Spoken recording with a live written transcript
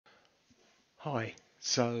Hi.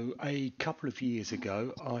 So a couple of years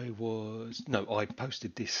ago, I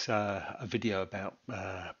posted this a video about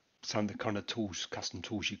some of the kind of tools, custom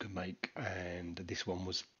tools you can make, and this one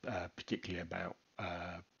was particularly about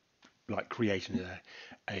like creating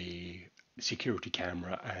a security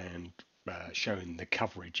camera and showing the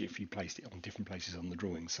coverage if you placed it on different places on the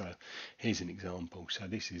drawing. So here's an example. So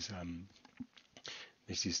this is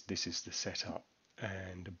the setup,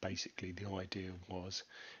 and basically the idea was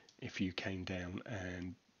if you came down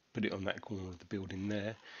and put it on that corner of the building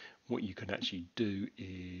there, what you could actually do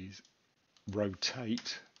is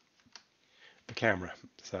rotate the camera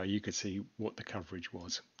so you could see what the coverage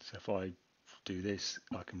was. So if I do this,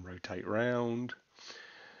 I can rotate round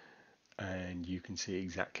and you can see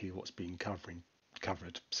exactly what's being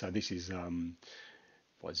covered. So this is if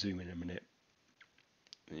I zoom in a minute,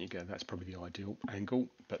 there you go, that's probably the ideal angle,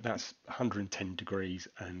 but that's 110 degrees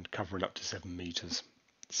and covering up to 7 meters.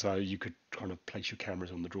 So you could kind of place your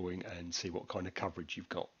cameras on the drawing and see what kind of coverage you've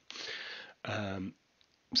got.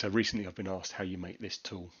 So recently I've been asked how you make this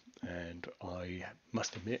tool, and I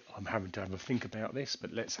must admit I'm having to have a think about this,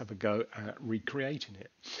 but let's have a go at recreating it.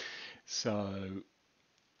 So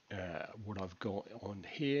what I've got on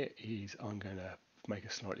here is I'm going to make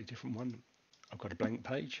a slightly different one. I've got a blank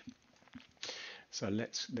page. So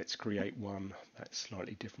let's create one that's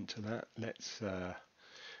slightly different to that. Let's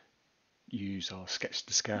use our sketch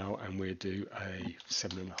to scale, and we'll do a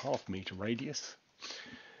 7.5 meter radius.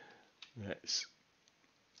 Let's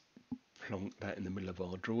plonk that in the middle of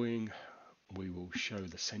our drawing. We will show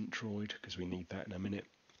the centroid because we need that in a minute.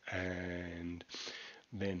 And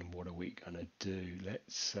then what are we going to do?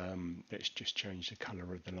 Let's just change the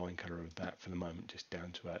color of the line color of that for the moment, just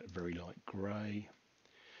down to a very light grey.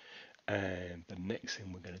 And the next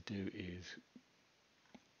thing we're going to do is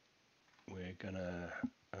we're going to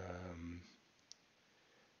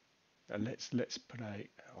let's put I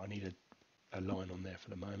need a line on there for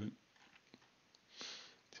the moment.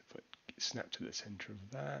 So if I snap to the center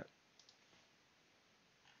of that,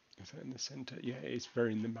 is that in the center? Yeah, it's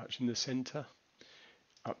very much in the center,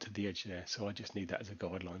 up to the edge there. So I just need that as a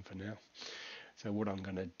guideline for now. So what I'm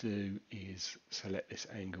going to do is select this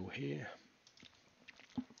angle here,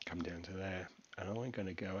 come down to there, and I'm going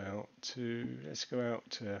to go out to, let's go out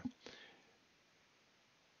to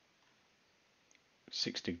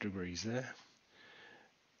 60 degrees there,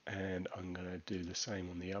 and I'm going to do the same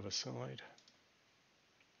on the other side.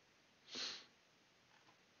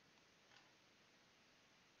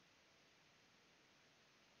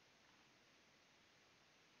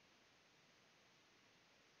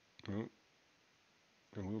 Oh,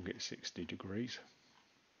 and we'll get 60 degrees.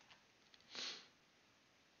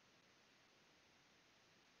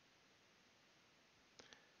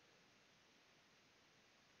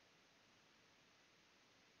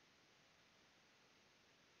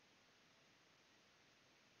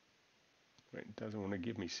 It doesn't want to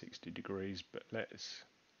give me 60 degrees, but let's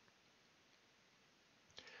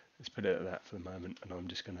put it at that for the moment, and I'm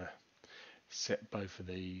just going to set both of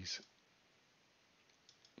these.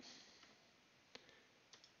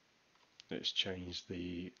 Let's change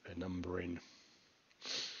the numbering,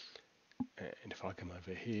 and if I come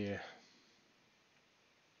over here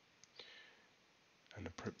and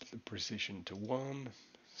the precision to 1,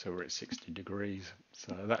 so we're at 60 degrees.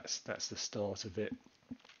 So that's the start of it.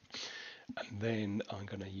 And then I'm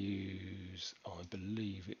going to use, I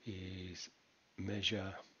believe it is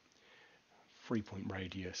measure 3-point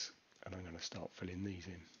radius, and I'm going to start filling these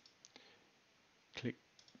in. Click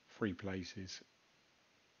 3 places,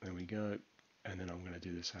 there we go, and then I'm going to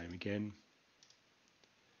do the same again.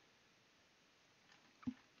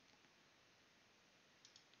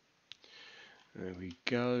 There we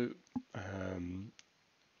go.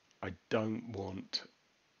 I don't want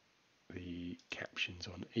the captions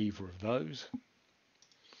on either of those,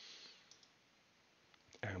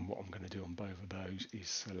 and what I'm going to do on both of those is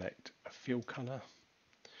select a fill color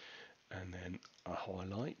and then a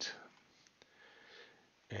highlight,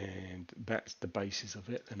 and that's the basis of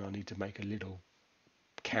it. And I need to make a little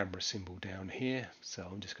camera symbol down here, so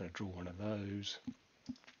I'm just going to draw one of those.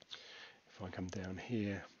 If I come down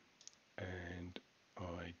here and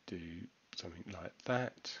I do something like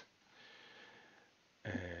that,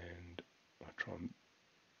 and I try and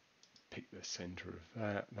pick the center of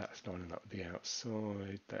that, that's lining up with the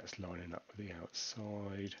outside, that's lining up with the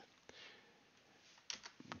outside,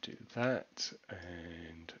 do that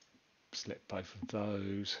and select both of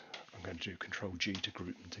those. I'm going to do Control G to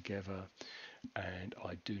group them together, and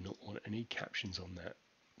I do not want any captions on that.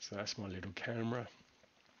 So that's my little camera.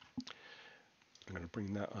 I'm going to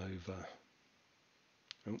bring that over.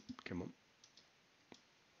 Oh, come on.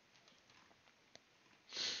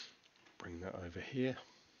 that over here.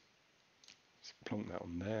 Let's plonk that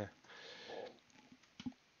on there.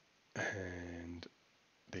 And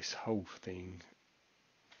this whole thing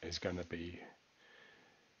is going to be,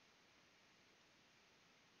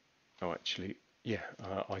 oh actually, yeah,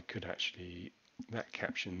 I could actually, that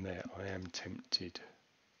caption there, I am tempted.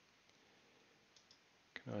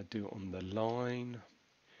 Can I do it on the line?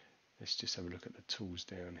 Let's just have a look at the tools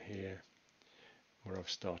down here where I've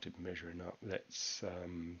started measuring up. Let's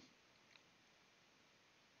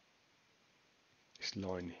this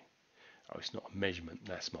line, oh, it's not a measurement,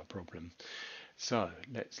 that's my problem. So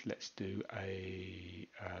let's do a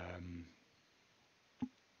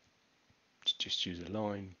just use a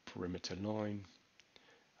line, perimeter line.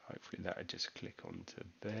 Hopefully that'll just click onto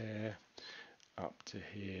there, up to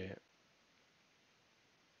here,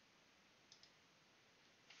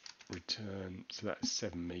 return, so that's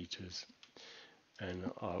 7 meters,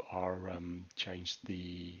 and I'll change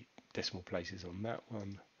the decimal places on that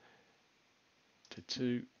one to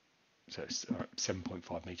 2, so it's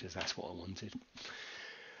 7.5 meters, that's what I wanted.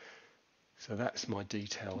 So that's my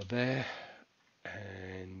detail there,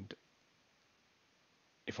 and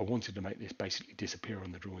if I wanted to make this basically disappear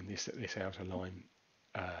on the drawing, this outer line,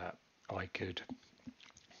 I could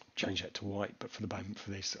change that to white, but for the moment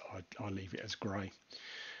for this, I'll leave it as grey.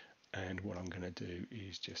 And what I'm going to do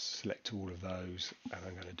is just select all of those, and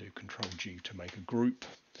I'm going to do Control G to make a group.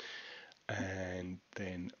 And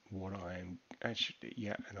then what I'm actually,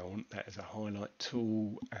 yeah, and I want that as a highlight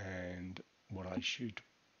tool. And what I should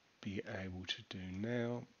be able to do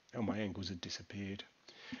now, oh, my angles have disappeared.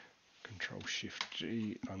 Control Shift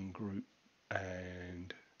G, ungroup,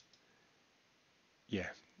 and yeah,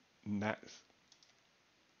 and that's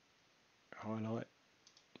highlight,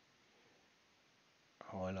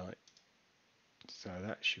 highlight. So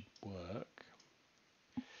that should work.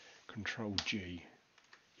 Control G.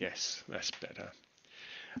 Yes, that's better.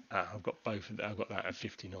 I've got both of that. I've got that at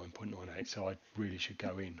 59.98, so I really should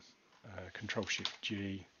go in. Control Shift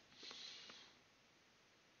G.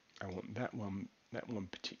 I want that one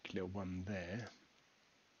particular one there.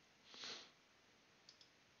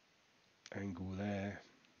 Angle there.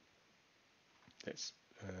 Let's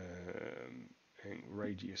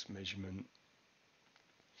radius measurement.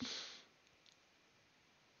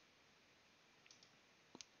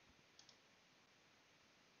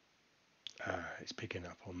 It's picking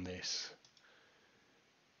up on this.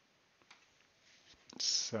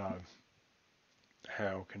 So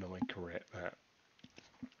how can I correct that?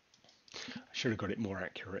 I should have got it more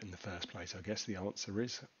accurate in the first place, I guess the answer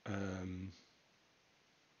is.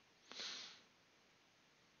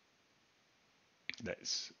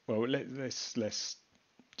 Let's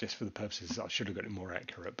just for the purposes, I should have got it more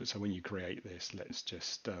accurate, but so when you create this, let's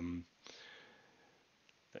just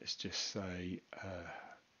say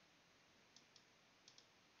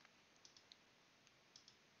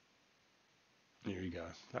here we go.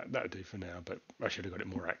 That'll do for now, but I should have got it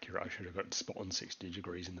more accurate. I should have got it spot on 60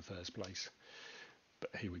 degrees in the first place.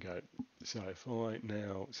 But here we go. So if I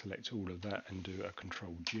now select all of that and do a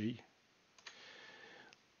Control G,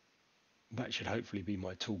 that should hopefully be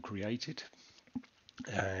my tool created.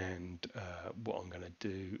 And what I'm going to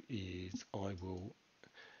do is I will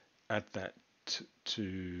add that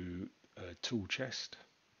to a tool chest.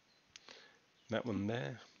 That one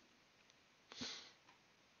there.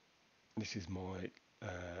 This is my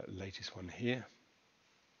latest one here.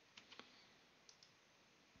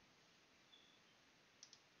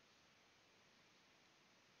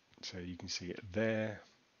 So you can see it there.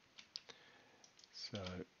 So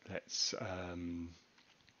let's,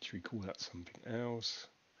 should we call that something else?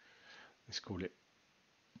 Let's call it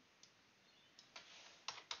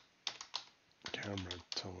camera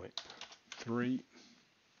type 3.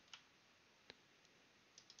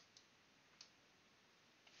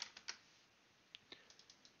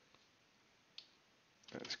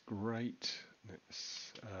 That's great.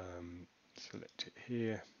 Let's select it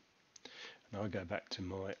here. And I go back to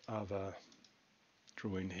my other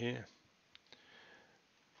drawing here.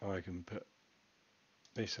 I can put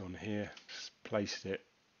this on here, place it.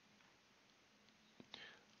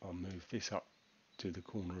 I'll move this up to the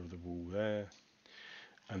corner of the wall there.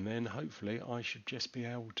 And then hopefully I should just be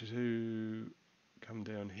able to come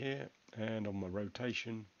down here, and on my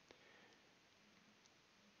rotation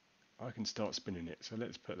I can start spinning it. So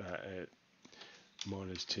let's put that at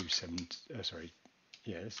minus 270.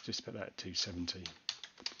 Let's just put that at 270.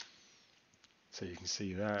 So you can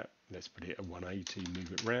see that. Let's put it at 180,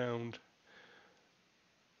 move it round,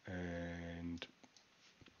 and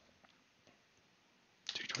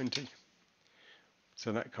 220.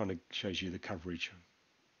 So that kind of shows you the coverage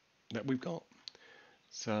that we've got.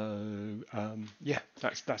 So yeah,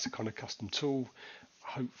 that's a kind of custom tool.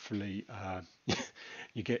 Hopefully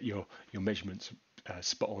you get your measurements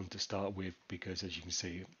spot on to start with, because as you can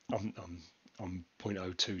see, I'm zero point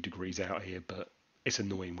zero 0.02 degrees out here, but it's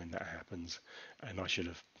annoying when that happens, and I should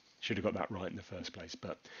have got that right in the first place.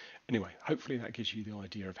 But anyway, hopefully that gives you the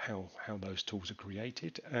idea of how those tools are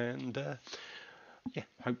created, and yeah,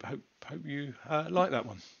 hope you like that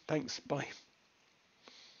one. Thanks, bye.